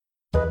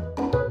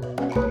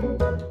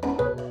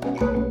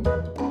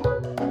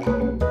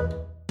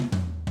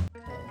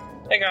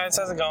guys,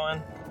 how's it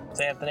going? It's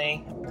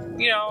Anthony.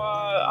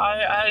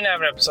 I didn't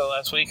have an episode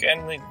last week,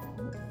 and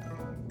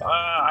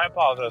I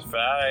apologize for that.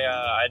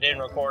 I didn't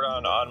record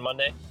on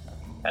Monday,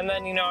 and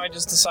then I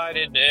just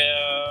decided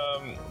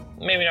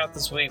maybe not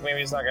this week. Maybe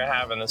it's not gonna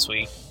happen this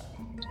week.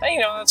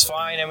 And that's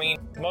fine. I mean,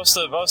 most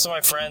of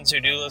my friends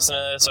who do listen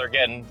to this are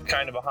getting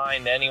kind of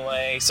behind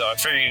anyway, so I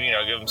figured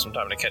give them some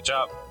time to catch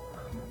up.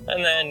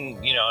 And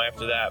then,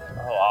 after that,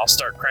 I'll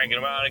start cranking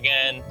them out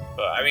again.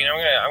 But I mean,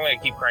 I'm gonna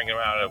keep cranking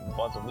them out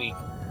once a week,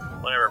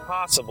 whenever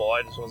possible.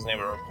 I just wasn't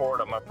able to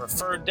record on my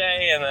preferred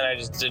day, and then I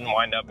just didn't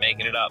wind up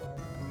making it up.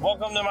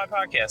 Welcome to my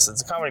podcast.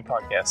 It's a comedy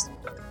podcast.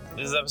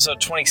 This is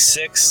episode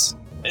 26.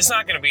 It's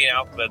not gonna be an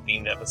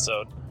alphabet-themed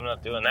episode. I'm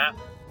not doing that.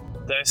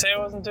 Did I say I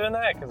wasn't doing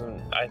that?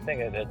 Because I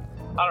think I did.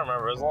 I don't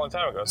remember. It was a long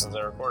time ago since I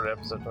recorded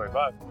episode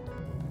 25.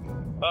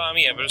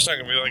 Yeah, but it's not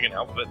gonna be like an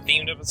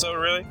alphabet-themed episode,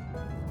 really.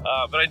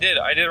 But I did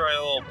write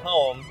a little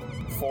poem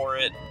for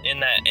it in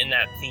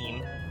that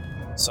theme.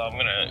 So I'm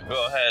gonna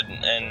go ahead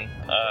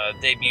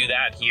and debut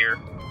that here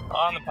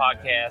on the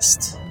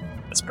podcast.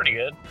 It's pretty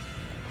good.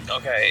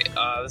 Okay,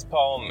 this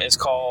poem is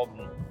called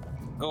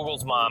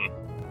Google's Mom.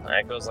 And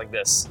it goes like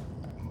this.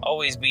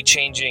 Always be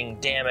changing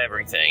damn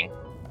everything.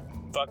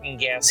 Fucking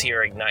gas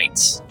here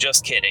ignites.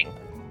 Just kidding.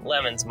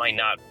 Lemons might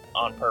not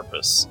on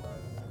purpose.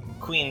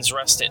 Queens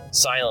rested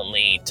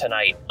silently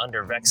tonight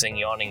under vexing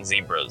yawning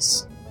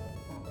zebras.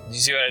 Did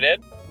you see what I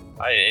did?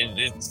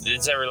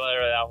 It's every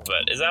letter of the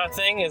alphabet. Is that a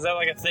thing? Is that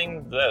like a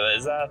thing?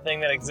 Is that a thing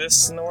that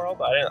exists in the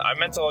world? I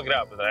meant to look it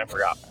up, but then I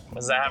forgot.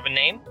 Does that have a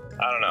name?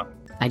 I don't know.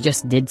 I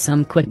just did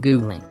some quick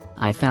Googling.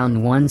 I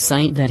found one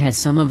site that has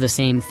some of the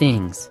same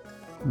things,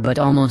 but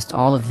almost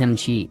all of them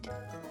cheat.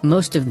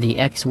 Most of the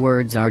X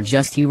words are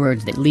just E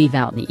words that leave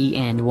out the E,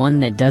 and one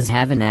that does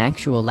have an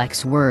actual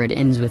X word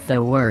ends with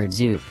the word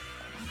zoop,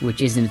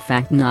 which is in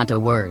fact not a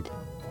word.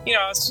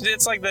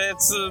 It's like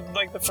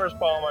the first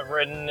poem I've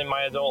written in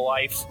my adult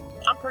life.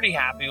 I'm pretty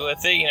happy with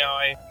it.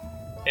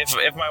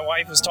 If my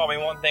wife has taught me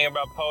one thing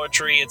about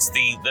poetry, it's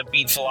the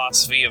beat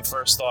philosophy of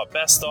first thought,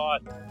 best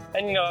thought.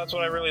 And that's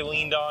what I really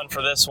leaned on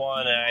for this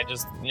one. And I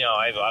just,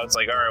 I was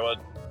like, all right,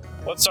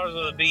 what starts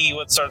with a B?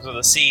 What starts with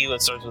a C?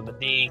 What starts with a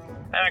D?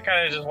 And I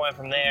kind of just went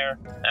from there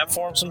and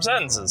formed some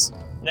sentences.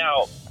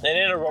 Now, an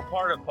integral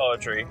part of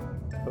poetry,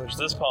 which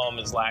this poem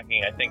is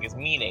lacking, I think, is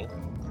meaning.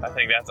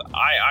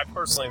 I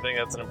personally think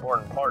that's an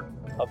important part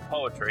of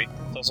poetry.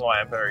 It's also why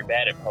I'm very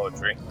bad at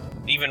poetry.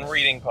 Even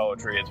reading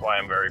poetry is why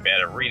I'm very bad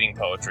at reading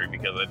poetry,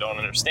 because I don't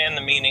understand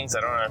the meanings,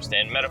 I don't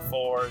understand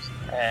metaphors,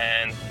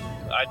 and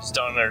I just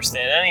don't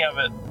understand any of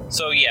it.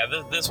 So yeah,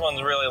 this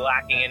one's really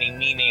lacking any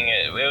meaning.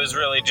 It was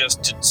really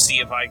just to see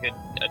if I could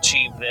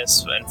achieve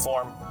this and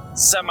form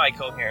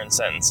semi-coherent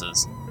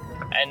sentences.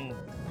 And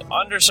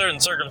under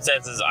certain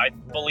circumstances, I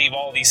believe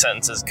all these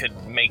sentences could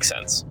make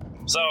sense.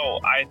 So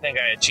I think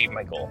I achieved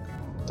my goal.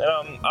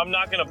 I'm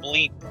not gonna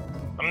bleep.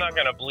 I'm not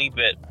gonna bleep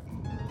it.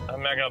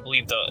 I'm not gonna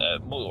bleep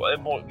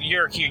the.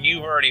 You're here.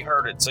 You've already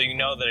heard it, so you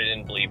know that I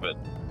didn't bleep it.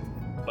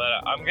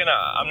 But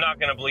I'm not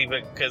gonna bleep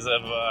it because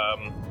of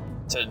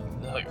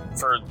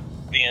for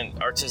the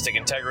artistic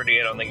integrity.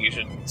 I don't think you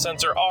should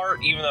censor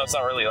art, even though it's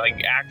not really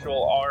like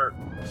actual art.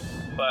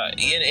 But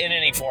in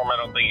any form, I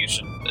don't think it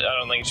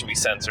should be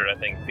censored. I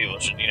think people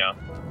should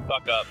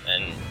buck up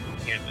and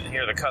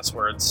hear the cuss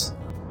words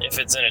if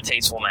it's in a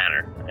tasteful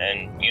manner.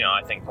 And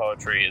I think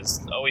poetry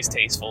is always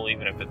tasteful,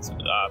 even if it's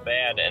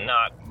bad and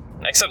not.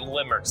 Except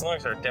limericks.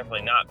 Limericks are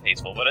definitely not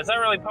tasteful. But is that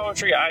really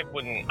poetry? I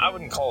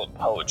wouldn't call it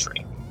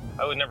poetry.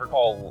 I would never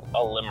call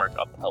a limerick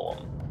a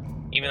poem,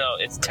 even though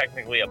it's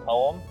technically a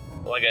poem.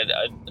 Like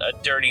a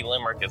dirty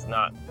limerick is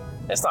not.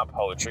 It's not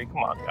poetry.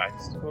 Come on,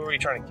 guys. Who are you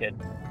trying to kid?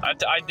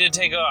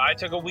 I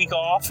took a week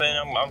off,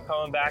 and I'm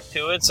coming back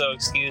to it. So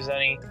excuse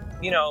any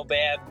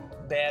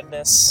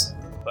badness.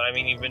 But I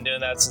mean, you've been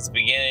doing that since the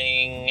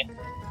beginning.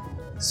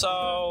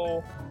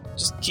 So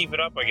just keep it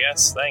up, I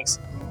guess. Thanks.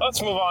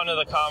 Let's move on to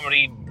the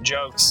comedy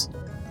jokes.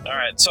 All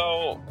right.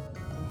 So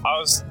I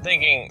was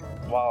thinking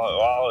while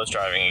I was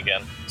driving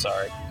again.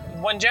 Sorry.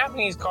 When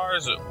Japanese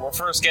cars were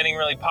first getting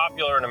really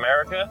popular in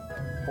America,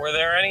 were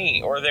there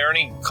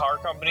any car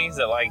companies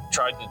that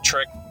tried to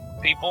trick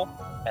people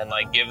and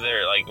give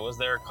their was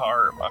there a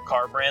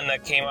car brand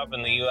that came up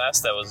in the U.S.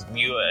 that was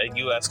a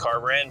U.S. car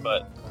brand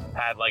but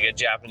had a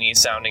Japanese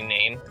sounding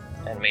name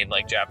and made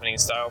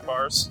Japanese style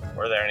cars?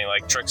 Were there any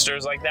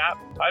tricksters like that?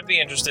 I'd be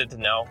interested to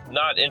know.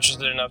 Not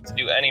interested enough to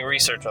do any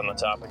research on the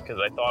topic because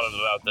I thought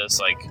about this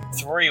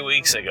 3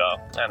 weeks ago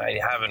and I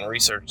haven't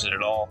researched it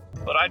at all.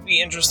 But I'd be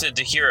interested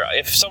to hear.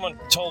 If someone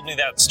told me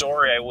that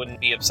story, I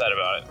wouldn't be upset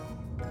about it.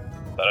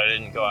 But I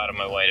didn't go out of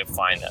my way to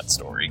find that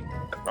story.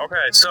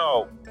 Okay,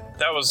 so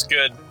that was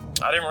good.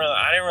 I didn't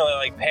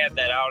really pad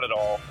that out at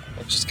all.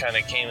 It just kind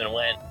of came and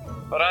went.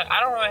 But I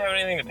don't really have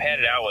anything to pad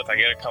it out with. I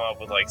gotta come up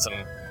with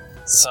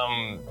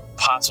some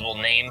possible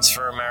names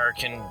for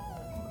American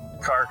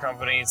car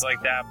companies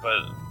like that.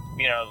 But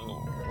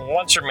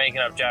once you're making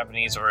up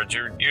Japanese words,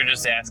 you're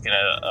just asking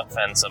to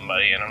offend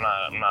somebody, and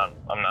I'm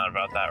not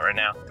about that right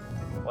now.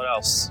 What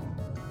else?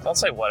 Don't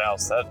say what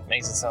else. That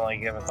makes it sound like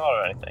you haven't thought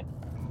of anything.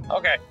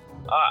 Okay.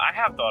 I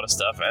have thought of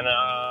stuff, and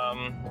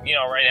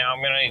right now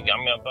I'm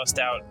gonna bust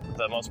out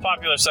the most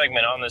popular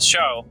segment on this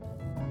show.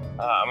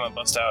 I'm gonna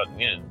bust out.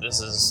 This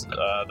is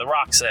The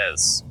Rock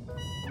Says.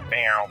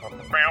 Bow,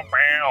 bow,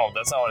 bow.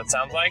 That's not what it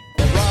sounds like.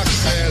 The Rock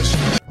says.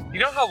 You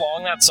know how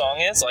long that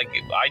song is? Like,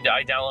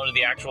 I downloaded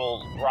the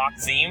actual Rock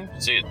theme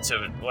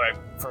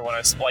when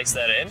I spliced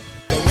that in.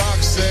 The Rock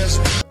says.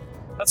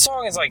 That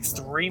song is like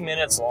 3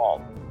 minutes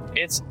long.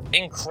 It's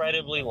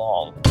incredibly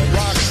long. The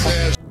Rock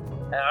says.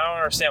 And I don't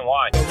understand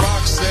why. The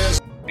Rock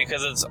says.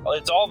 Because it's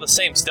all the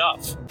same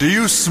stuff. Do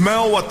you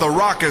smell what The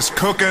Rock is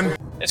cooking?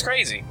 It's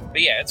crazy.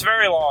 But yeah, it's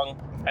very long.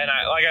 And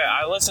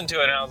I listened to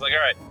it and I was like, all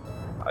right,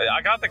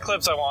 I got the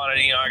clips I wanted.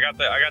 I got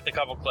the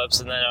couple clips,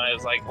 and then I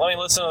was like, let me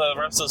listen to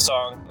the rest of the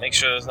song. Make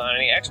sure there's not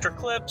any extra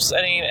clips,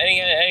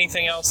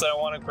 anything else that I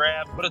want to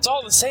grab. But it's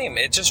all the same.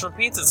 It just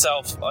repeats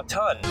itself a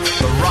ton.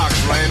 The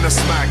Rock's laying the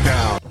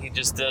smackdown. He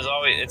just does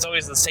it's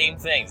always the same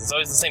things. It's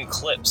always the same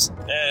clips.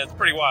 And it's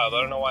pretty wild.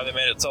 I don't know why they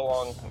made it so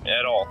long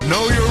at all.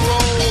 Know your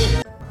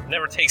role. It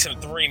never takes him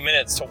 3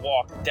 minutes to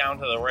walk down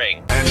to the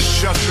ring. And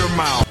shut your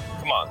mouth.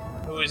 Come on.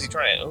 Who are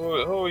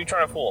you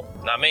trying to fool?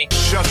 Not me.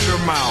 Shut your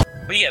mouth.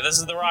 But yeah, this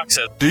is The Rock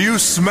Says. Do you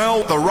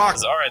smell The Rock?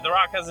 Alright, The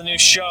Rock has a new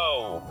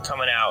show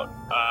coming out.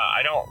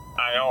 I don't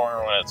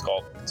remember what it's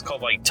called. It's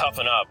called like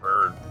Toughen Up,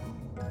 or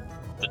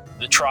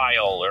the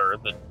Trial, or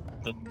the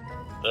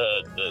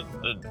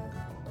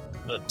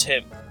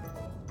Tip,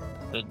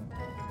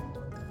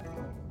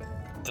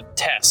 the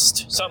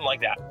Test, something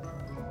like that.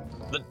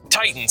 The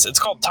Titans. It's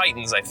called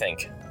Titans, I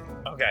think.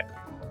 Okay,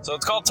 so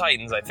it's called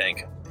Titans, I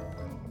think.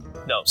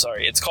 No,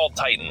 sorry, it's called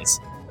Titans,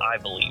 I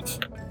believe.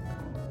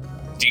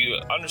 Do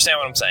you understand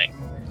what I'm saying?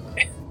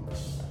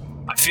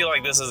 I feel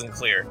like this isn't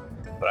clear,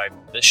 but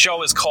the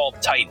show is called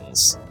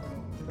Titans.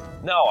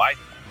 No, I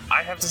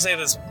have to say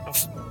this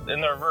in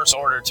the reverse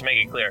order to make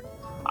it clear.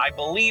 I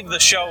believe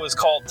the show is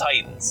called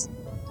Titans.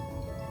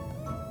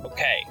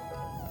 Okay.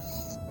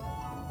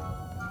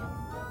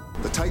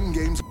 The Titan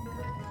games.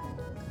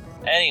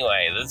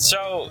 Anyway,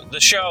 the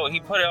show,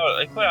 he put out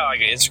like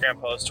an Instagram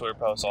post, Twitter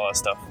post, all that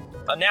stuff,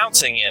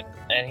 announcing it,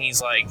 and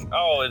he's like,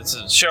 oh, it's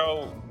a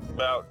show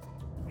about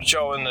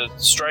showing the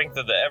strength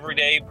of the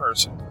everyday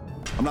person.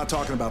 I'm not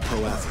talking about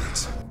pro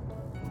athletes.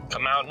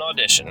 Come out and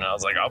audition. And I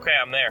was like, okay,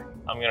 I'm there.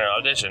 I'm gonna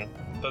audition.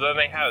 But then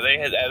they have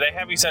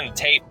you send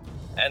tape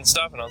and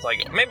stuff, and I was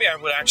like, maybe I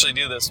would actually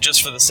do this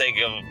just for the sake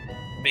of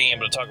being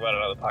able to talk about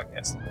it on the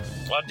podcast.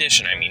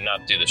 Audition, I mean,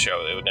 not do the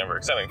show. They would never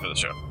accept me for the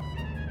show.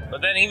 But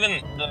then even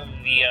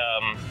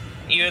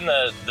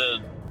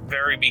the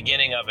very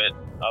beginning of it,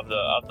 of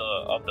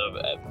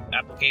the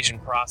application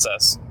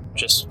process,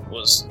 just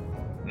was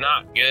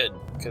not good.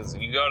 Because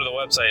you go to the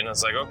website and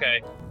it's like,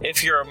 okay,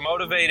 if you're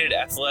motivated,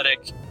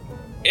 athletic,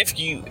 if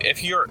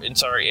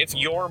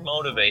you're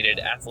motivated,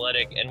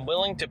 athletic, and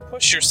willing to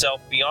push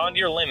yourself beyond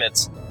your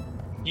limits,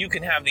 you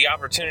can have the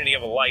opportunity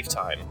of a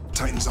lifetime.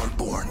 Titans aren't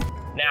born.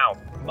 Now,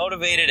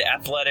 motivated,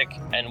 athletic,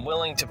 and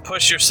willing to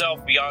push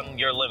yourself beyond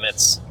your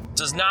limits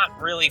does not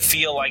really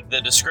feel like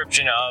the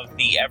description of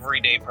the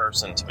everyday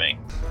person to me.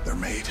 They're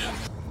made.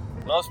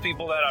 Most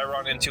people that I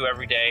run into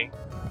every day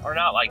are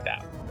not like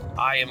that.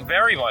 I am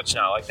very much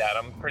not like that.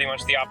 I'm pretty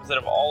much the opposite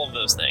of all of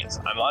those things.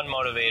 I'm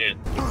unmotivated,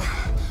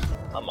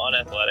 I'm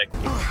unathletic,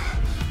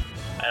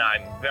 and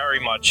I'm very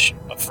much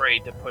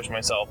afraid to push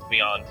myself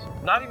beyond,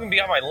 not even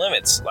beyond my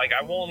limits. Like,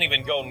 I won't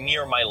even go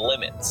near my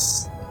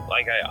limits.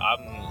 Like,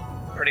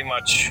 I'm pretty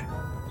much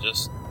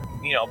just,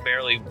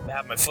 barely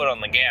have my foot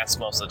on the gas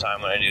most of the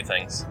time when I do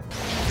things.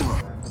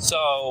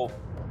 So,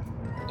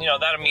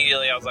 that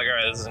immediately I was like, all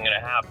right, this isn't going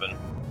to happen.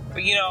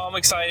 But, I'm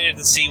excited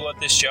to see what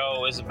this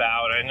show is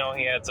about. I know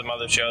he had some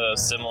other show that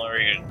was similar.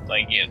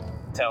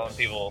 Telling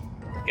people,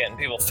 getting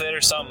people fit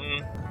or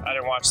something. I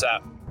didn't watch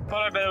that. But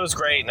I bet it was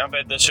great, and I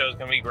bet this show's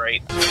going to be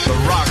great.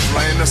 The Rock's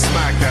laying the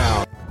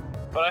smackdown.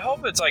 But I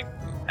hope it's,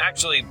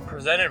 actually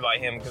presented by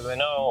him, because I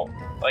know,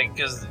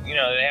 because,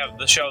 they have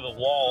the show The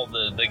Wall,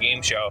 the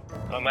game show.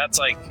 And that's,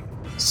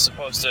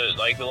 supposed to,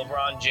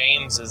 LeBron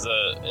James is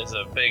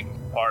a big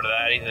part of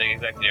that. He's the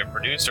executive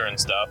producer and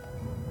stuff.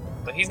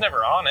 But he's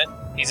never on it.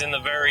 He's in the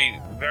very,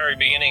 very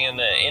beginning in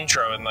the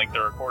intro, in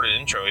the recorded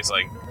intro. He's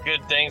like,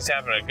 good things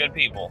happen to good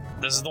people.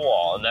 This is The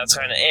Wall, and that's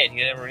kind of it. He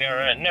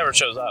never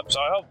shows up. So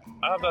I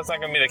hope that's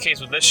not going to be the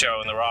case with this show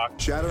and The Rock.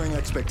 Shattering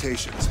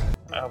expectations.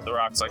 I hope The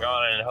Rock's on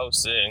it and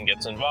hosts it and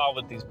gets involved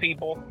with these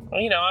people.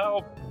 I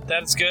hope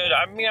that's good.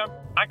 I mean,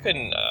 I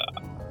couldn't.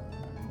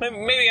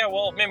 Maybe I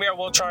will. Maybe I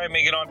will try and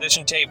make an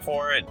audition tape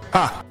for it.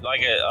 Ha!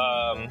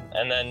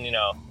 And then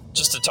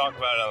just to talk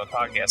about it on the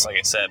podcast, like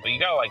I said. But you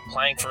gotta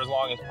plank for as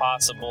long as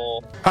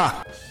possible.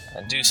 Ha!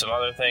 And do some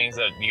other things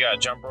that you gotta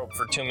jump rope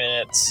for 2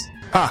 minutes.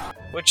 Ha!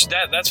 Which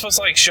that's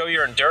supposed to show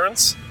your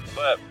endurance.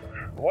 But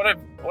what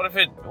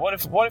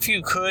if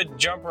you could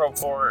jump rope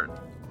for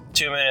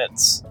 2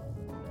 minutes,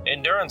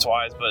 endurance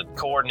wise, but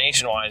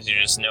coordination wise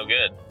you're just no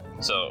good.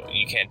 So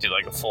you can't do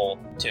a full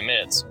 2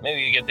 minutes.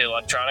 Maybe you get the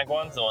electronic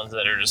ones, the ones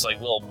that are just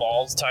little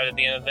balls tied at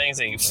the end of things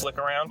that you flick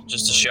around,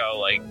 just to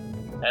show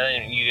And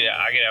then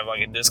I could have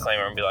like a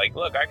disclaimer and be like,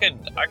 look, I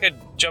could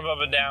jump up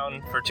and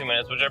down for 2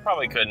 minutes, which I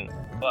probably couldn't,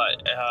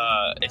 but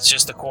it's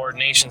just the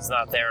coordination's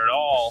not there at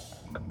all.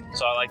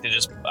 So I like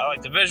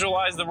to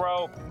visualize the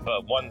rope,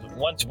 but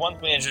once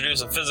we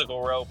introduce a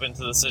physical rope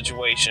into the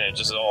situation,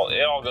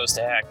 it all goes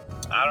to heck.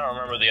 I don't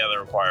remember the other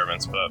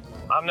requirements, but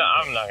I'm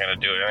not gonna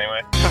do it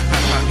anyway.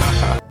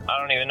 I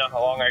don't even know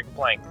how long I can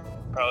plank.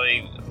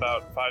 Probably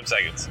about 5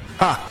 seconds.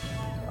 Ha!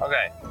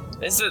 Okay,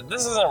 this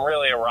isn't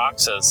really a Rock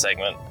Says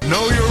segment.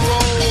 Know your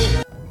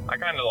role I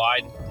kind of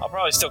lied. I'll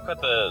probably still cut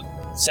the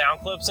sound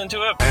clips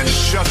into it, and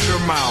shut your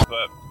mouth.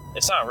 but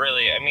it's not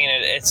really. I mean,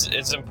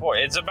 it's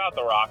important. It's about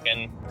The Rock,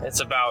 and it's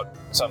about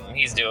something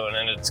he's doing,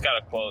 and it's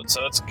got a quote,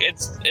 so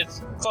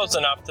it's close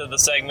enough to the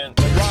segment,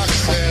 The Rock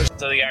says,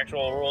 to the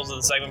actual rules of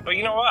the segment. But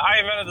you know what? I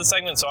invented the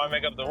segment, so I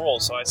make up the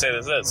rules. So I say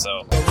this is.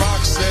 So The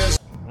Rock says,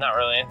 not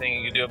really anything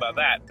you can do about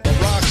that, The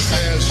Rock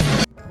says,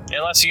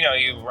 unless you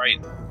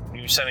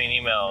send me an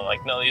email and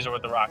like, no, these are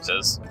what The Rock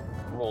says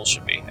rules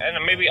should be,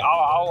 and maybe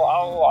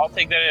I'll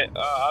take that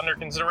under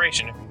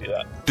consideration if you do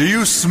that. do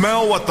you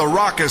smell what The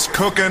Rock is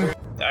cooking?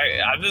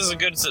 This is a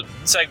good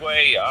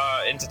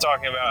segue into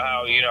talking about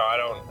how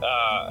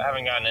I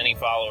haven't gotten any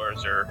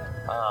followers or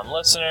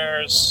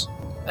listeners,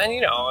 and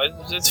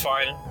it's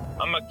fine.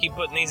 I'm gonna keep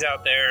putting these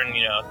out there, and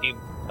keep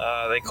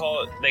they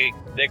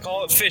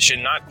call it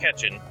fishing, not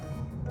catching.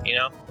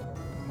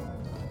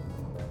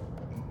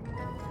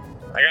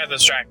 I got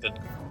distracted.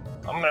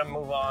 I'm gonna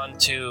move on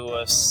to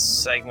a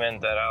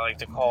segment that I like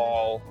to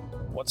call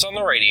 "What's on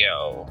the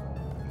Radio."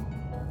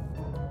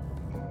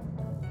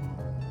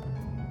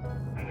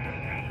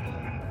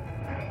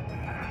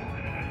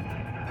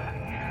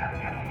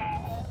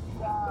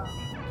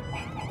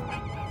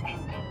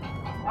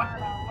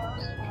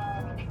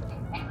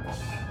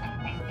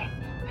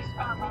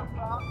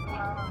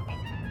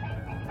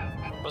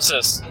 What's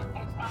this?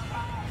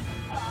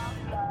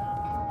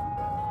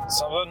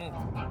 Something?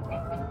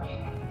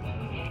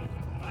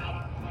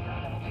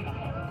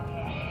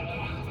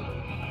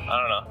 I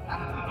don't know.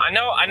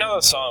 I know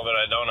the song, but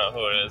I don't know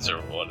who it is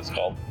or what it's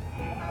called.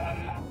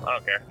 I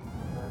don't care.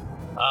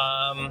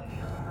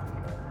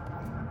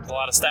 There's a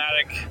lot of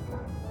static.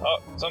 Oh,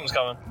 something's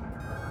coming.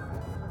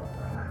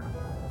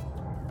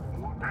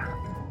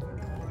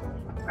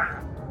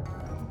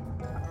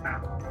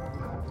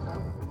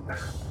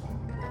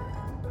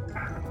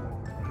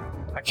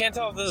 I can't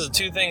tell if this is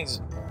two things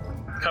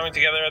coming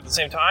together at the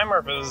same time or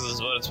if this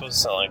is what it's supposed to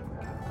sound like.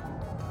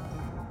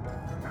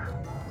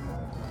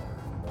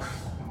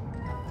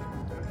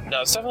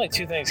 No, it's definitely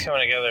two things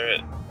coming in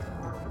at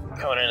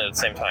the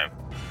same time.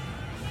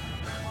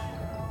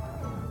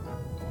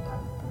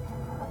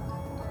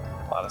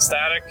 A lot of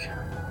static.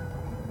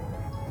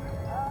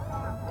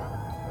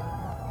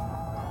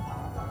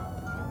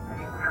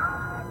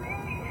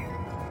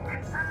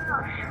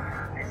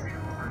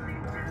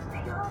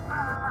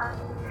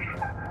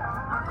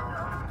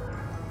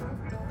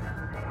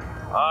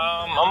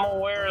 I'm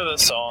aware of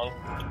this song.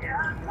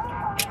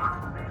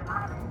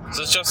 Is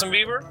this Justin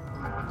Bieber?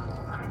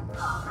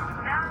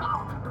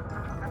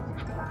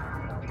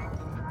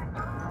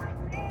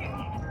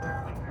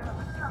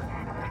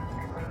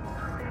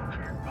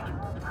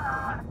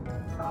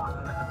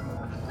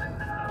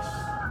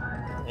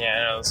 Yeah, I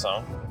know the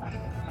song.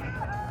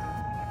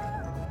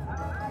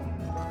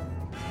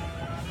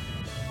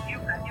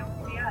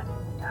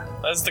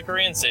 That's the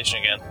Korean station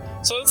again.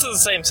 So this is the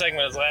same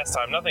segment as last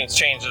time. Nothing's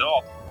changed at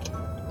all.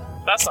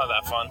 That's not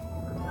that fun.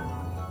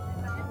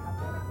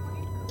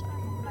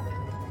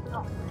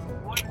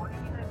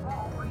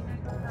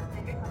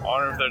 I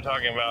wonder if they're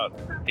talking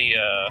about the,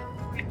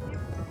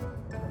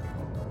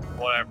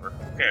 whatever.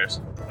 Who cares?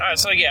 Alright,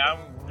 so yeah,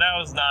 that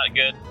was not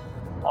good.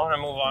 I'm gonna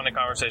move on to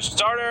conversation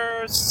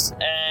starters,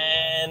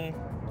 and...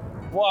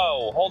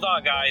 Whoa, hold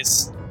on,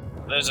 guys.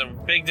 There's a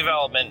big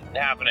development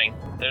happening.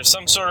 There's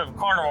some sort of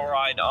carnival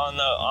ride on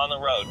the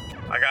road.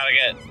 I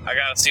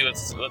gotta see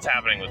what's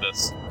happening with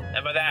this.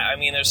 And by that, I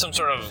mean there's some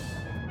sort of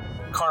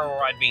carnival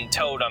ride being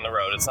towed on the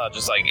road. It's not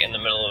just like in the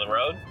middle of the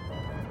road.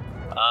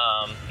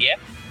 Yeah.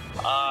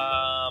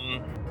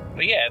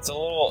 But yeah, it's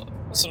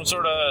some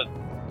sort of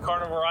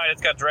carnival ride.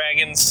 It's got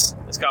dragons.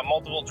 It's got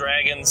multiple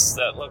dragons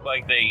that look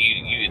like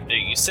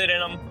you sit in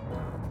them,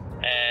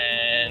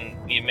 and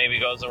it maybe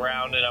goes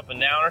around and up and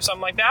down or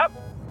something like that.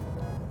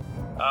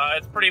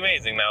 It's pretty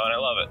amazing though, and I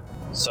love it.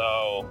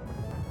 So,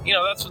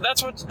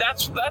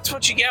 that's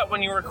what you get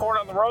when you record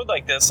on the road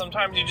like this.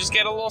 Sometimes you just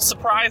get a little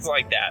surprise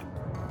like that,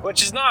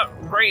 which is not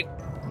great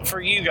for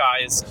you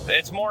guys.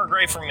 It's more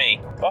great for me.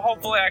 But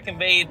hopefully I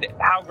conveyed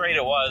how great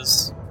it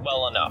was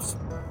well enough.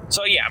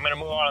 So yeah, I'm gonna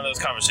move on to those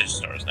conversation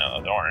stories now.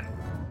 Don't worry.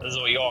 This is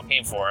what you all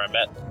came for, I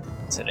bet.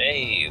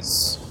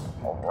 Today's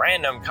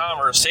random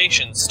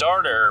conversation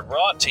starter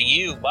brought to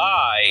you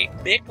by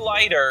Bic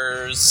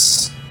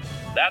Lighters.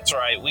 That's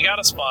right, we got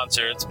a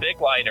sponsor. It's Bic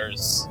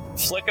Lighters.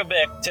 Flick a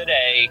Bic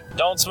today.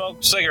 Don't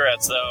smoke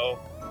cigarettes though.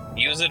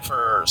 Use it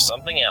for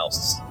something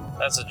else.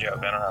 That's a joke.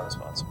 I don't have a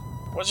sponsor.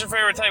 What's your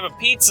favorite type of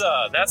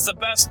pizza? That's the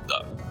best.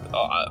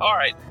 all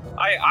right.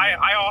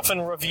 I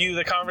often review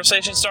the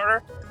conversation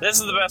starter. This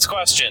is the best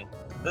question.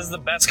 This is the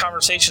best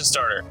conversation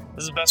starter.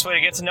 This is the best way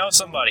to get to know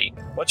somebody.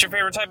 What's your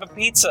favorite type of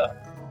pizza?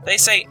 They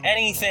say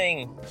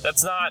anything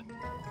that's not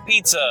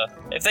pizza.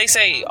 If they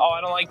say, oh, I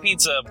don't like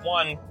pizza,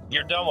 one,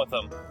 you're done with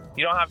them.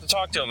 You don't have to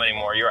talk to them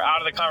anymore. You're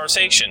out of the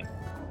conversation.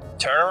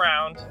 Turn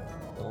around,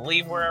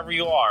 leave wherever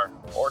you are,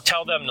 or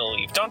tell them to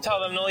leave. Don't tell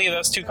them to leave.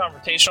 That's too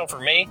confrontational for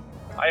me.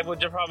 I would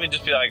probably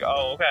just be like,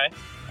 oh, okay.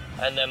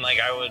 And then, like,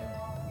 I would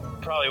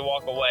probably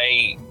walk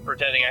away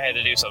pretending I had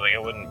to do something. I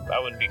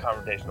wouldn't be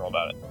confrontational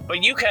about it.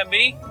 But you can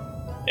be.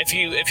 If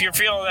you're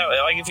feeling that way,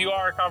 like if you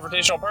are a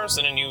confrontational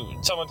person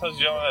and someone tells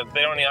you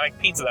they don't even like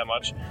pizza that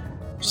much,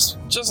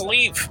 just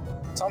leave.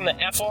 Tell them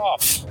to F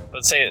off.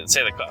 But say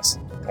the cuss.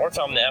 Or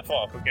tell them to F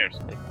off. Who cares?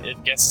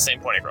 It gets the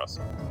same point across.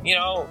 You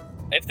know,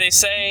 if they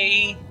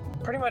say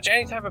pretty much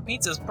any type of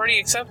pizza is pretty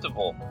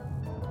acceptable.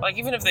 Like,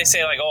 even if they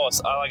say, like, oh,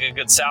 I like a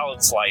good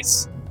salad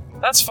slice,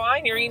 that's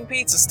fine. You're eating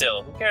pizza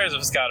still. Who cares if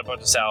it's got a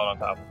bunch of salad on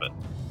top of it?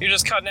 You're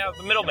just cutting out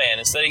the middleman.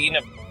 Instead of eating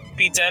a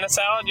pizza and a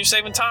salad, you're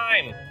saving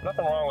time.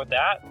 Nothing wrong with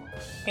that.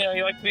 You know,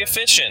 you like to be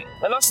efficient.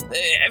 Unless,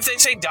 if they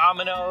say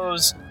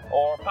Domino's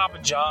or Papa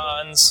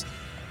John's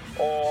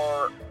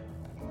or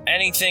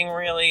anything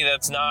really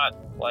that's not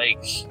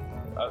like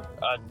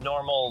a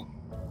normal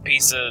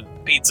piece of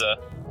pizza,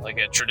 like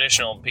a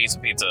traditional piece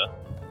of pizza.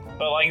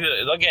 But like,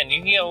 again,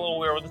 you can get a little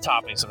weird with the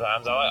toppings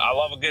sometimes. I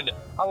love a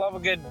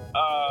good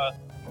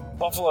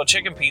buffalo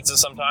chicken pizza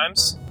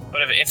sometimes.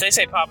 But if they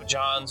say Papa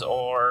John's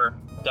or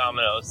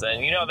Domino's,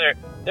 then you know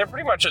they're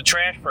pretty much a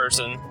trash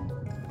person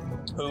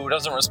who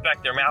doesn't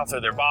respect their mouth or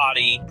their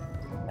body,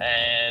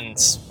 and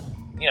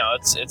you know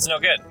it's no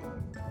good.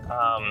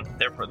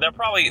 They're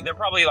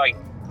probably like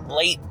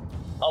late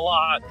a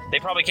lot. They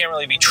probably can't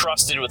really be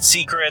trusted with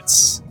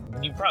secrets.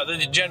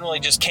 They generally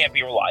just can't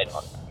be relied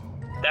on.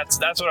 That's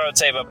what I would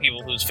say about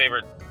people whose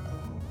favorite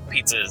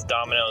pizza is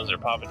Domino's or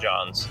Papa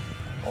John's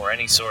or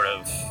any sort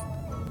of.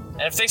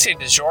 And if they say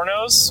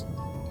DiGiorno's,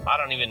 I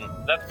don't even.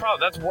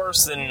 That's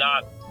worse than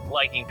not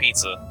liking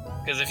pizza.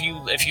 Because if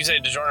you say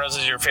DiGiorno's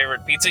is your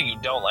favorite pizza, you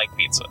don't like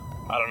pizza.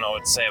 I don't know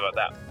what to say about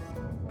that.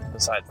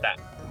 Besides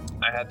that,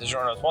 I had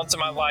DiGiorno's once in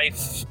my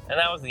life, and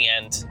that was the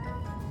end.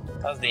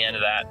 That was the end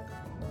of that.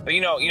 But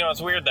you know,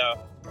 it's weird though.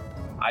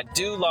 I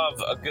do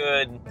love a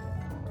good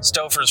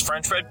Stouffer's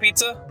French bread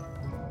pizza.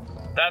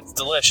 That's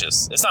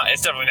delicious. It's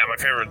definitely not my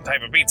favorite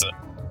type of pizza.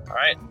 All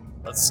right,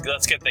 let's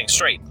get things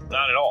straight.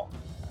 Not at all.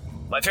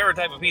 My favorite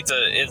type of pizza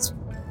is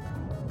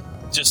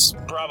just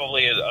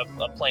probably a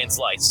plain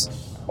slice.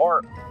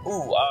 Or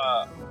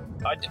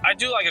I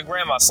do like a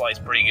grandma slice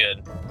pretty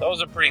good.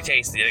 Those are pretty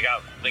tasty.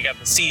 They got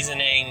the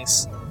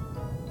seasonings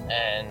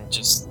and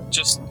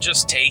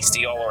just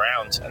tasty all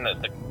around, and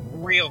the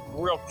real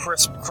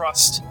crisp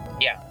crust.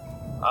 Yeah,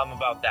 I'm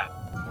about that.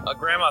 A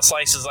grandma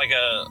slice is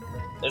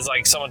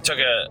like someone took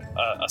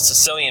a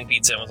Sicilian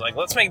pizza and was like,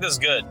 let's make this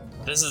good.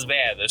 This is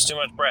bad. There's too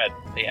much bread.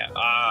 But yeah,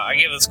 I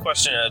give this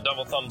question a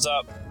double thumbs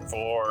up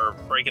for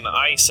breaking the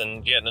ice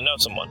and getting to know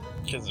someone.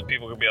 Because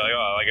people could be like,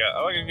 oh,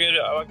 I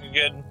like a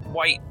good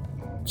white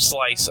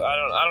slice. I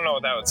don't know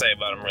what that would say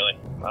about them really.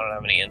 I don't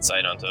have any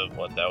insight onto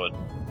what that would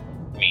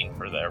mean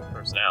for their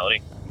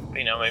personality. But,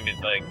 you know, maybe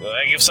like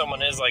if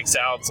someone is like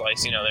salad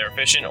slice, you know, they're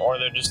efficient, or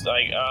they're just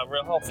like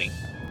real healthy.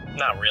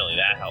 Not really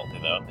that healthy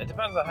though. It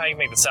depends on how you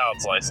make the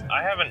salad slice.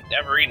 I haven't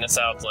ever eaten a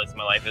salad slice in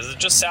my life. Is it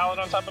just salad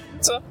on top of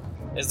pizza?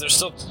 Is there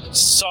still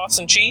sauce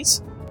and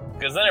cheese?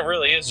 Because then it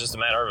really is just a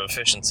matter of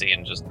efficiency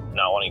and just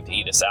not wanting to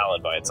eat a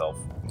salad by itself.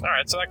 All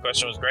right, so that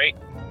question was great,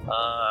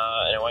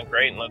 and it went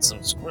great, and led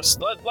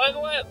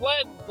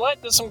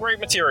to some great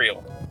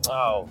material.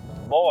 Oh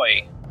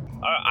boy,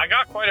 I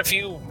got quite a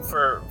few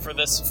for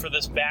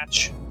this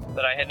batch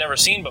that I had never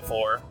seen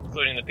before,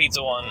 including the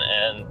pizza one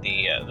and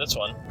this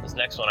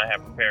next one I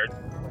have prepared,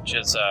 which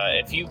is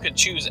if you could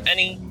choose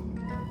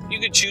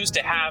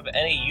to have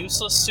any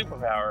useless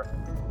superpower,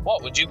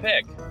 what would you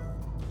pick?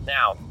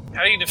 Now,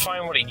 how do you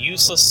define what a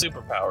useless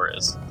superpower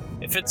is?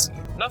 If it's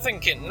nothing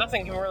can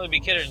really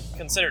be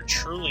considered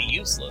truly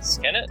useless,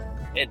 can it?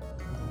 It,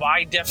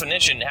 by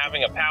definition,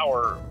 having a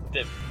power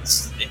that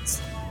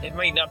it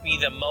may not be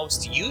the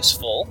most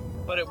useful,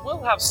 but it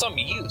will have some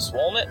use,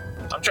 won't it?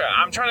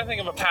 I'm trying to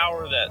think of a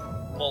power that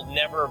will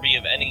never be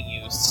of any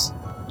use.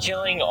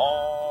 Killing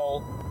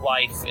all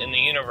life in the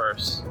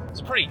universe. It's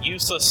a pretty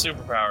useless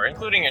superpower,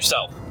 including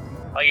yourself.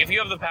 Like, if you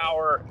have the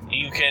power,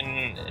 you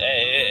can.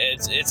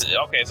 It's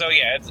okay. So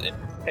yeah,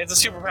 it's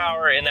a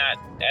superpower in that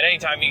at any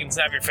time you can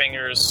snap your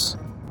fingers,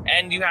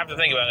 and you have to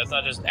think about it. It's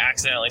not just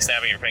accidentally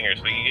snapping your fingers,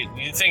 but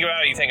you think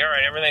about it. You think, all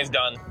right, everything's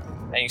done,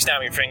 and you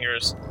snap your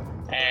fingers,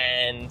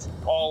 and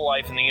all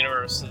life in the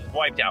universe is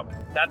wiped out.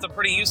 That's a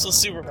pretty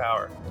useless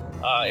superpower.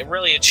 It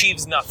really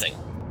achieves nothing.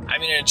 I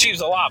mean, it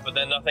achieves a lot, but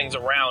then nothing's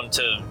around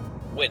to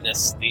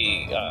witness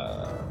the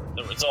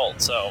result.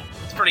 So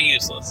it's pretty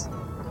useless.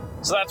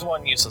 So that's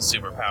one useless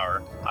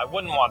superpower. I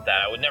wouldn't want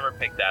that. I would never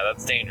pick that.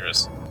 That's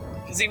dangerous.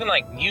 Because even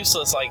like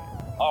useless, like,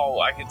 oh,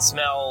 I could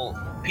smell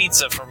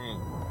pizza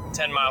from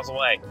 10 miles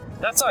away.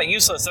 That's not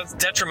useless. That's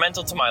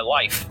detrimental to my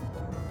life.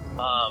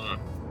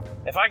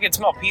 If I could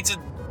smell pizza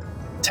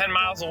 10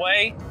 miles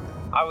away,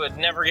 I would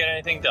never get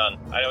anything done.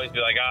 I'd always be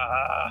like,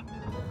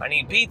 I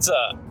need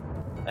pizza,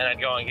 and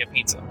I'd go and get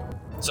pizza.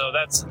 So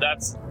that's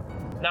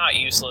not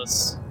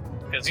useless,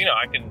 because, you know,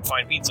 I can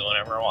find pizza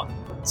whenever I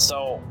want.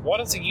 So what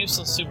is a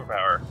useless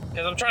superpower?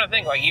 Because I'm trying to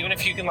think, like, even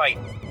if you can, like,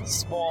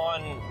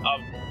 spawn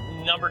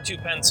a number 2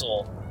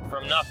 pencil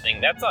from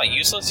nothing, that's not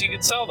useless. You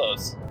could sell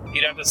those.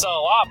 You'd have to sell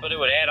a lot, but it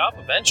would add up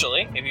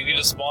eventually. If you could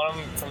just spawn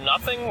them from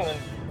nothing, then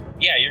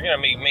yeah, you're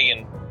gonna be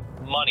making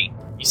money.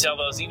 You sell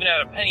those even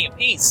at a penny a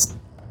piece.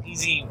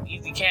 Easy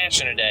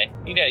cash in a day.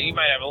 You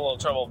might have a little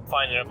trouble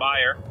finding a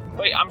buyer,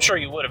 but I'm sure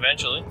you would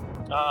eventually.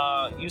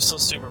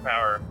 Useless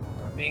superpower.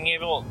 Being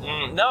able...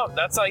 no,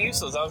 that's not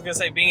useless. I was gonna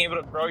say being able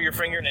to grow your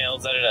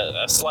fingernails at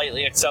a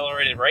slightly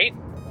accelerated rate.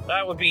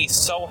 That would be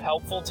so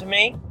helpful to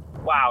me.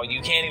 Wow,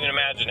 you can't even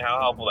imagine how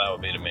helpful that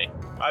would be to me.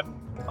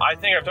 I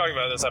think I've talked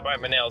about this. I bite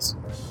my nails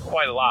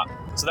quite a lot,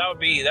 so that would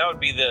be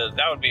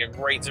a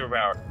great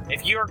superpower.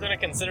 If you are going to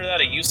consider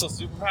that a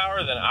useless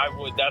superpower, then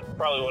that's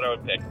probably what I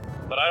would pick.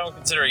 But I don't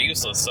consider it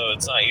useless, so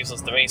it's not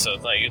useless to me. So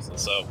it's not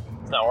useless. So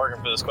it's not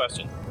working for this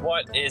question.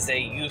 What is a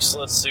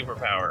useless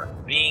superpower?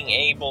 Being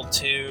able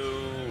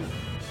to,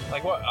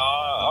 like, what?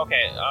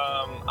 Okay.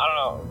 I don't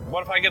know.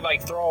 What if I could,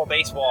 like, throw a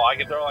baseball? I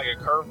could throw, like, a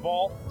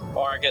curveball,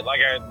 or I could, like,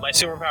 my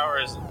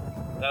superpower is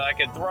that I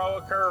could throw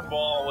a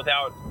curveball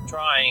without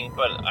trying,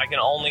 but I can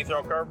only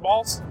throw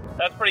curveballs.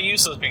 That's pretty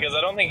useless, because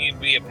I don't think you'd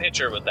be a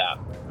pitcher with that.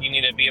 You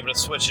need to be able to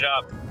switch it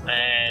up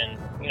and,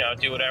 you know,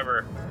 do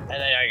whatever. And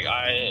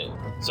then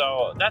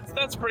so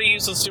that's pretty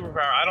useless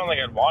superpower. I don't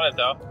think I'd want it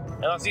though,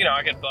 unless, you know,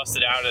 I could bust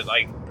it out at,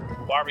 like,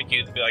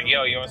 barbecues and be like,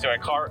 yo, you want to see my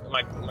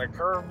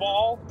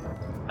curveball?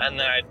 And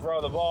then I'd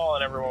throw the ball,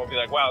 and everyone would be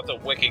like, wow, it's a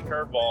wicked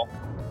curveball.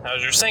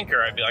 How's your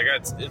sinker? I'd be like,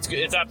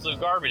 it's absolute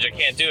garbage. I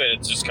can't do it.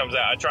 It just comes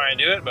out. I try and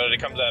do it, but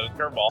it comes out as a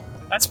curveball.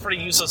 That's a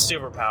pretty useless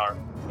superpower.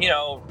 You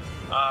know,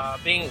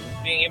 being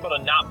able to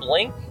not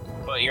blink,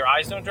 but your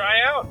eyes don't dry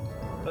out.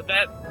 But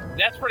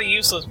that's pretty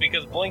useless,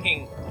 because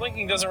blinking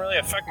doesn't really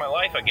affect my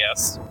life, I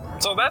guess.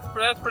 So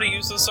that's pretty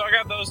useless. So I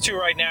got those two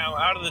right now.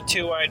 Out of the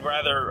two, I'd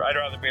rather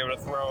be able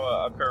to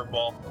throw a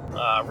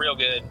curveball, real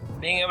good.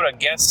 Being able to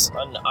guess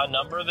a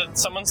number that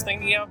someone's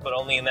thinking of, but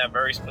only in that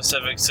very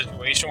specific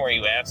situation where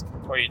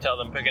you tell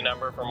them pick a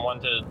number from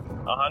 1 to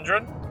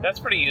 100. That's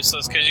pretty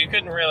useless, because you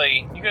couldn't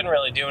really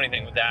do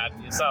anything with that.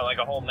 It's not like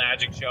a whole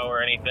magic show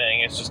or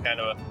anything. It's just kind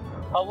of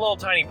a little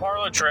tiny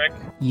parlor trick.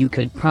 You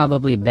could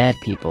probably bet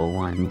people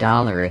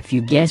 $1 if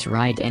you guess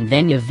right, and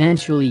then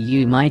eventually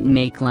you might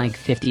make like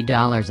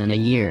 $50 in a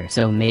year,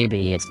 so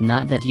maybe it's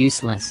not that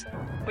useless.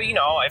 But, you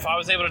know, if I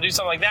was able to do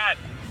something like that,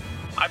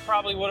 I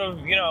probably would have,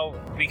 you know,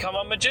 become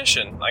a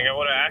magician. Like, I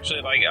would have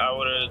actually, like, I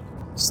would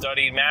have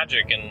studied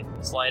magic and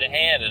sleight of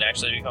hand and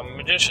actually become a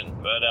magician.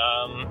 But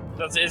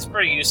it's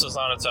pretty useless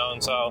on its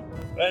own. So,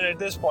 and at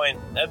this point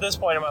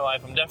in my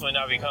life, I'm definitely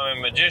not becoming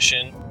a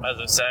magician. As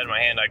I said, my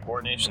hand-eye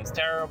coordination's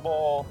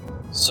terrible.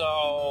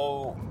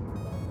 So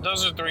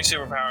those are 3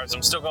 superpowers.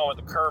 I'm still going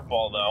with the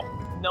curveball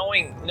though.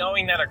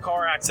 Knowing that a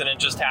car accident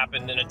just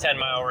happened in a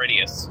 10-mile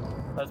radius,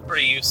 that's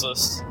pretty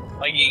useless.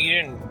 Like,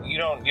 you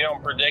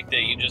don't predict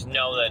it. You just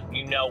know that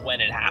you know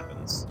when it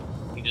happens.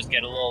 You just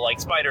get a little, like,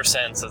 spider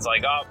sense. It's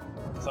like, oh,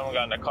 someone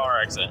got in a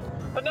car accident.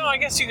 But no, I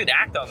guess you could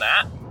act on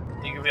that.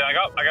 You could be like,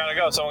 oh, I gotta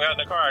go. Someone got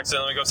in a car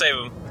accident. Let me go save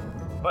them.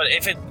 But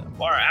if it,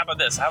 all right, how about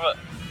this?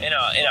 In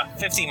a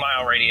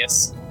 50-mile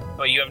radius,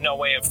 but you have no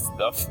way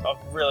of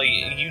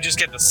really, you just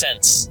get the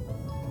sense,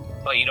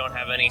 but you don't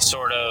have any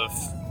sort of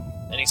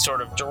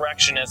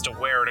direction as to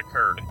where it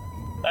occurred.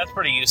 That's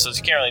pretty useless.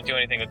 You can't really do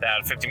anything with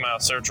that. A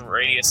 50-mile search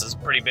radius is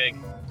pretty big.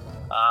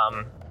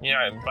 You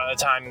know, by the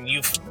time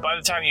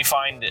you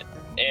find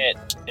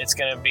it's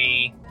gonna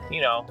be,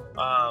 you know,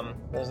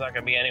 there's not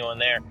gonna be anyone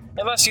there,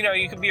 unless, you know,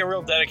 you could be a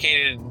real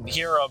dedicated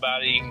hero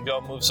about it. You can go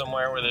move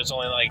somewhere where there's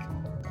only like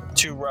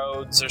 2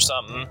 roads or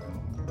something,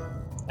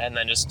 and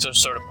then just to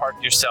sort of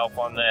park yourself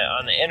on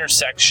the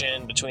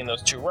intersection between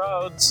those 2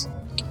 roads.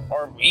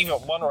 Or even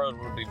 1 road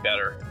would be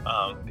better,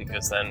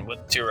 because then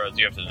with 2 roads,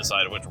 you have to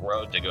decide which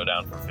road to go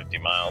down for 50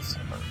 miles,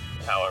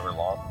 or however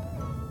long.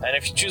 And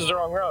if you choose the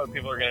wrong road,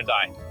 people are going to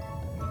die,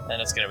 and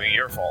it's going to be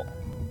your fault.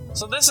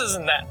 So this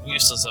isn't that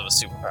useless of a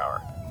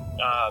superpower.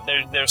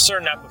 There's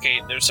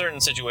certain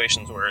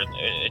situations where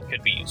it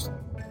could be useful,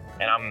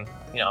 and I'm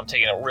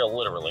taking it real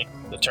literally.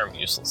 The term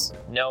useless,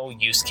 no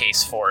use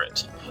case for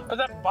it. But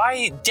that,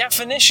 by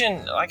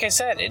definition, like I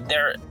said,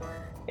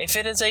 if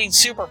it is a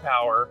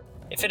superpower.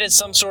 If it is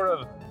some sort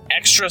of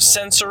extra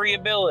sensory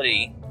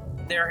ability,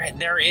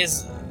 there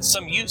is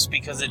some use,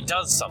 because it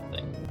does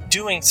something.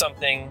 Doing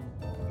something,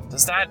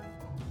 does that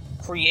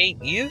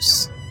create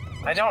use?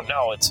 I don't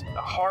know. It's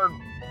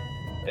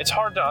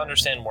hard to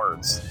understand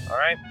words, all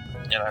right?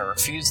 And I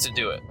refuse to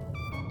do it.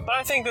 But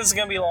I think this is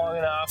gonna be long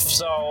enough,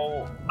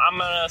 so I'm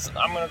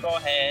gonna go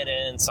ahead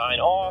and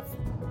sign off.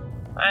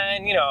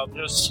 And, you know,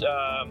 just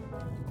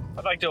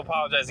I'd like to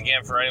apologize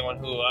again for anyone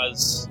who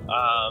was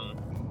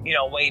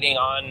waiting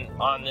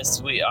on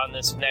this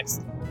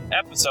next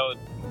episode.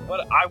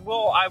 But I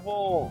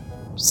will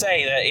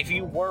say that if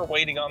you were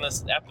waiting on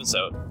this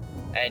episode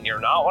and you're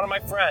not one of my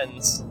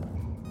friends,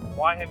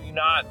 why have you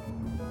not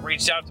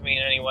reached out to me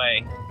in any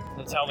way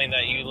to tell me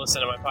that you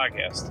listen to my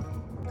podcast?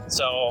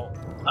 So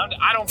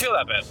I don't feel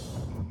that bad.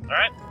 All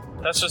right,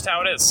 that's just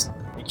how it is.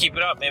 You keep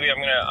it up. Maybe I'm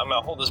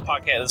gonna hold this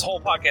whole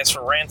podcast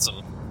for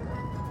ransom.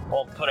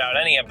 Won't put out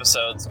any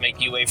episodes. Make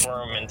you wait for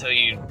them until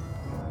you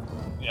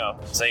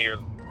say you're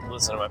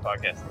listening to my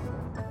podcast.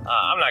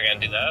 I'm not gonna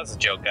do that. That's a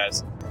joke,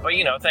 guys. But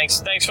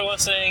thanks for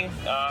listening.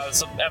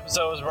 This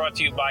episode was brought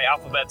to you by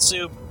Alphabet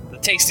Soup, the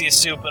tastiest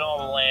soup in all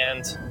the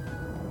land.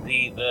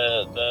 The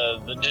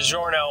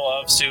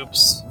DiGiorno of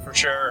soups for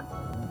sure.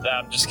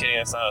 I'm just kidding.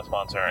 That's not a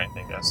sponsor or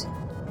anything, guys.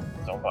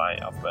 Don't buy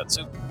Alphabet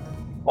Soup.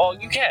 Well,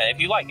 you can if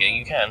you like it.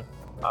 You can.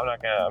 I'm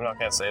not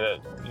gonna say that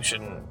you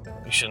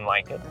shouldn't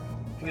like it.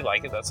 If you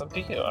like it, that's up to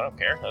you. I don't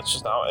care. It's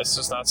just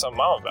not something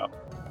I'm about.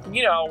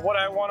 What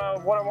I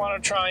wanna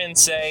try and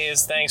say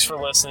is thanks for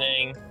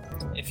listening.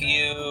 If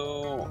you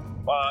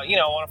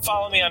want to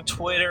follow me on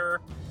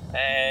Twitter,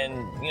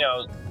 and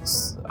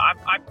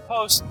I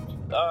post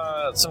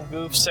some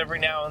goofs every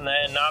now and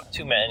then, not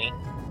too many,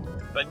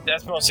 but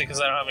that's mostly because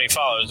I don't have any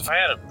followers. If I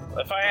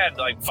had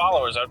like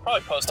followers, I'd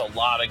probably post a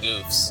lot of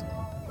goofs.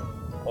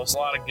 Post a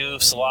lot of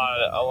goofs, a lot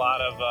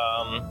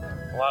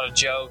of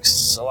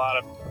jokes, a lot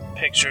of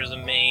pictures of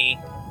me,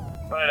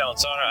 but I don't.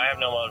 So I have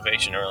no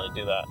motivation to really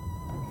do that.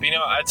 But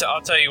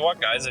I'll tell you what,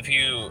 guys. If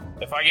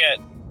I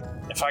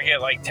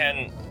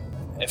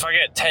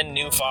get 10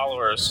 new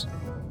followers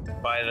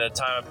by the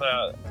time I put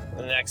out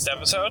the next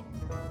episode,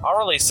 I'll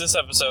release this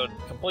episode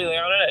completely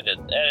unedited,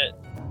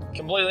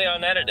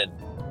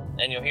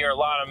 and you'll hear a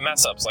lot of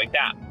mess ups like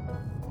that.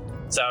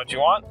 Is that what you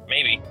want?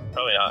 Maybe,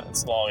 probably not.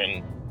 It's long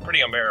and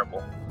pretty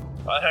unbearable.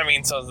 But I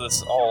mean, so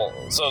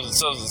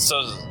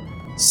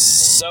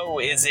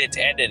is it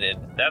edited?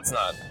 That's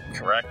not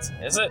correct,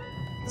 is it?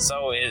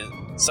 So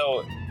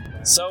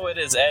it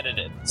is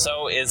edited.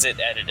 So is it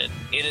edited?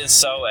 It is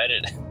so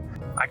edited.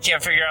 I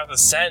can't figure out the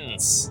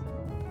sentence.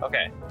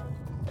 Okay.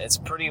 It's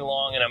pretty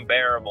long and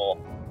unbearable,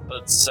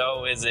 but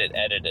so is it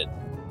edited.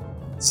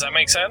 Does that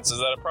make sense? Is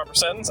that a proper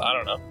sentence? I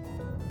don't know.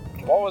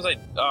 What was I...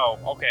 Oh,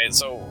 okay.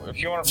 So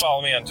if you want to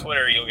follow me on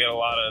Twitter, you'll get a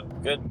lot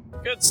of good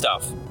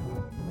stuff.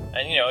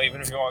 And,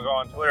 even if you want to go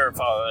on Twitter,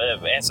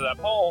 answer that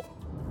poll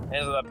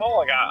I'm gonna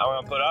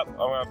put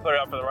it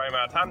up for the right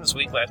amount of time this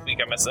week. Last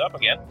week I messed it up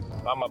again.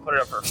 I'm gonna put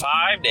it up for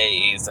 5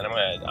 days, and I'm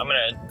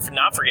gonna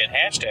not forget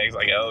hashtags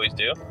like I always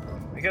do,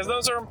 because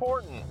those are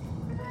important.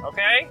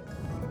 Okay,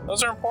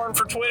 those are important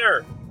for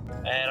Twitter.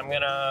 And I'm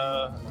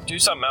gonna do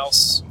something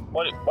else.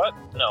 What?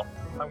 No,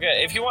 I'm gonna.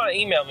 If you want to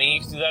email me,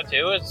 you can do that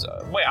too.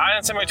 Wait, I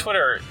didn't say my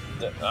Twitter.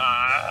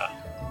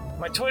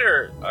 My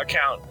Twitter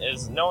account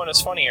is No One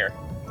Is Funnier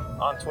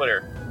on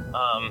Twitter.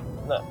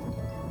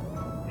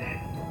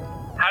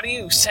 How do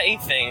you say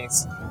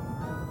things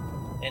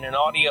in an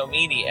audio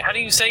media? How do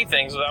you say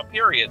things without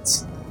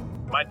periods?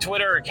 My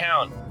Twitter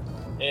account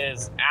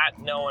is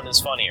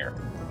 @NoOneIsFunnier.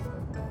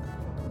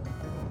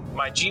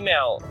 My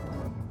Gmail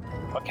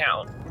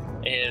account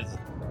is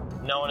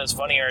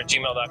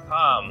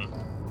nooneisfunnier@gmail.com.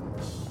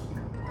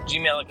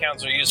 Gmail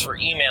accounts are used for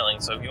emailing,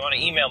 so if you want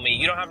to email me,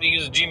 you don't have to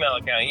use a Gmail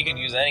account. You can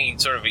use any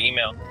sort of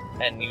email,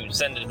 and you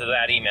send it to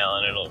that email,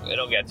 and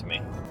it'll get to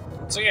me.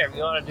 So yeah, if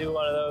you want to do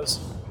one of those,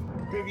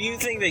 if you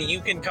think that you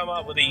can come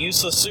up with a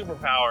useless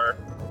superpower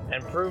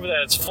and prove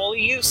that it's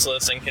fully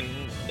useless and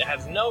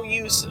has no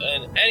use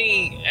in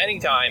any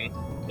time,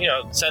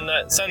 send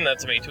that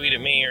to me, tweet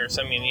at me, or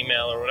send me an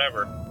email or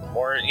whatever.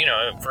 Or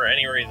for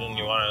any reason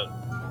you want to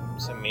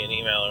send me an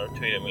email or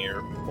tweet at me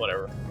or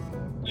whatever,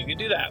 you could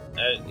do that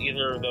at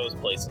either of those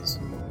places.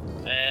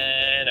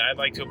 And I'd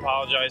like to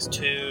apologize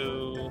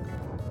to...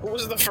 Who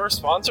was the first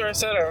sponsor I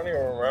said? I don't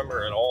even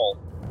remember at all.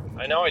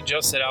 I know I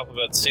just said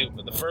Alphabet Soup,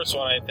 but the first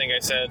one I think I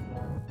said,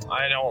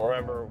 I don't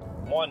remember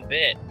one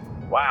bit.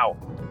 Wow.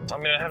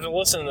 I'm going to have to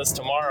listen to this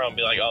tomorrow and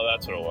be like, oh,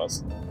 that's what it was.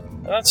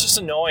 And that's just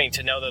annoying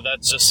to know that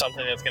that's just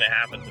something that's going to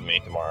happen to me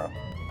tomorrow.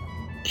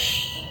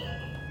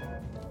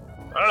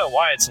 I don't know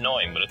why it's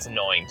annoying, but it's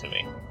annoying to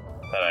me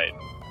that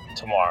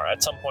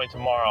at some point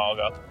tomorrow, I'll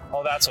go,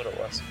 oh, that's what it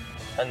was.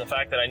 And the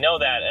fact that I know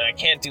that and I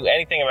can't do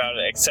anything about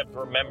it except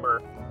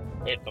remember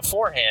it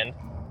beforehand,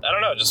 I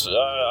don't know, just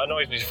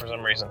annoys me for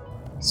some reason.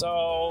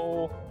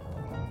 So,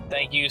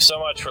 thank you so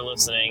much for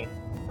listening.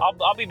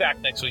 I'll be back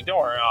next week. Don't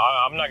worry,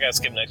 I'm not gonna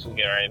skip next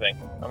week or anything.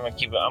 I'm gonna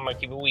keep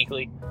it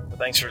weekly. But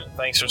thanks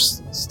for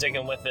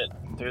sticking with it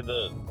through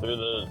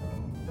the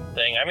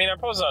thing. I mean, I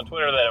posted on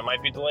Twitter that it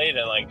might be delayed,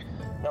 and like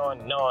no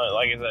one,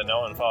 like I said, no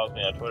one follows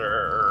me on Twitter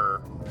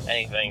or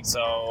anything.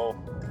 So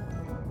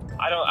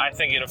I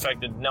think it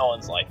affected no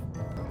one's life.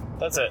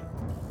 That's it.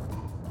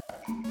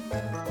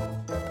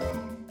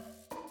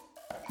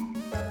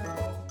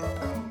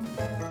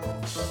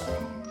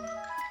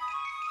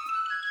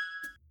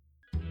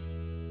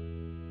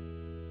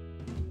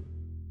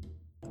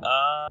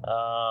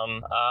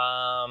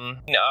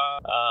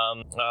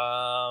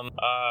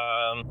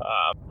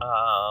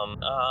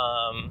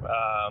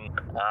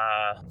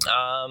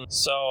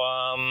 So,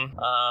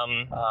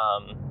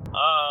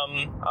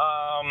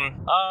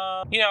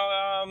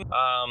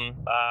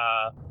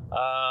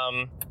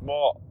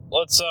 well,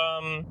 let's,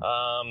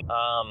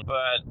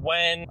 but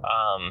when,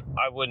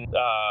 I wouldn't,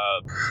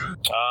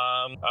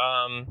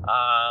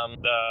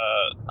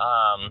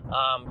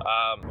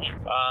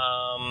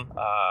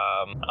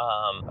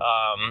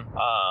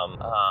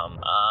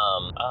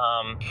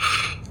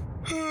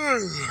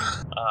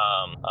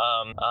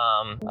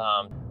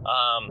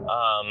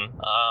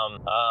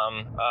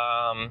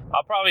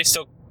 I'll probably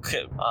still,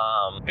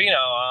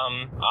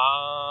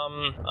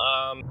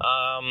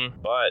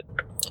 but,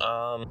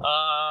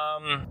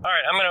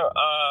 alright, I'm gonna,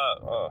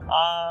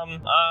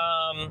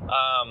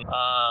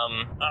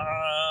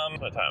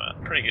 what time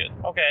at? Pretty good.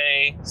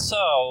 Okay,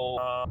 so,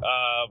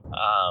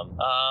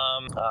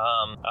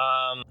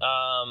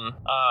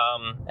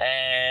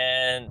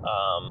 and,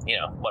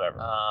 whatever.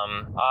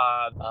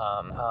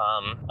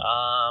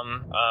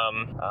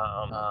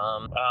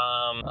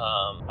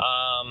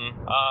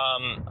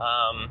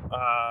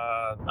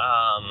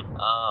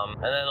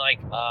 And then like,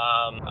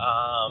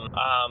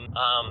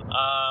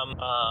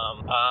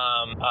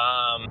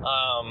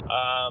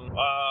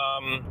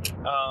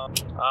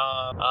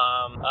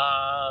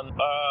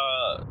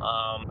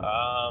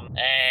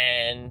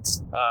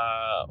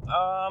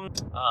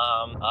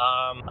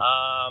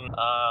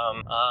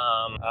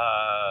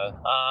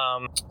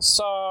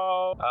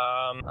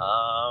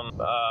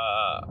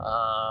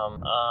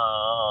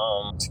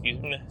 excuse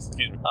me,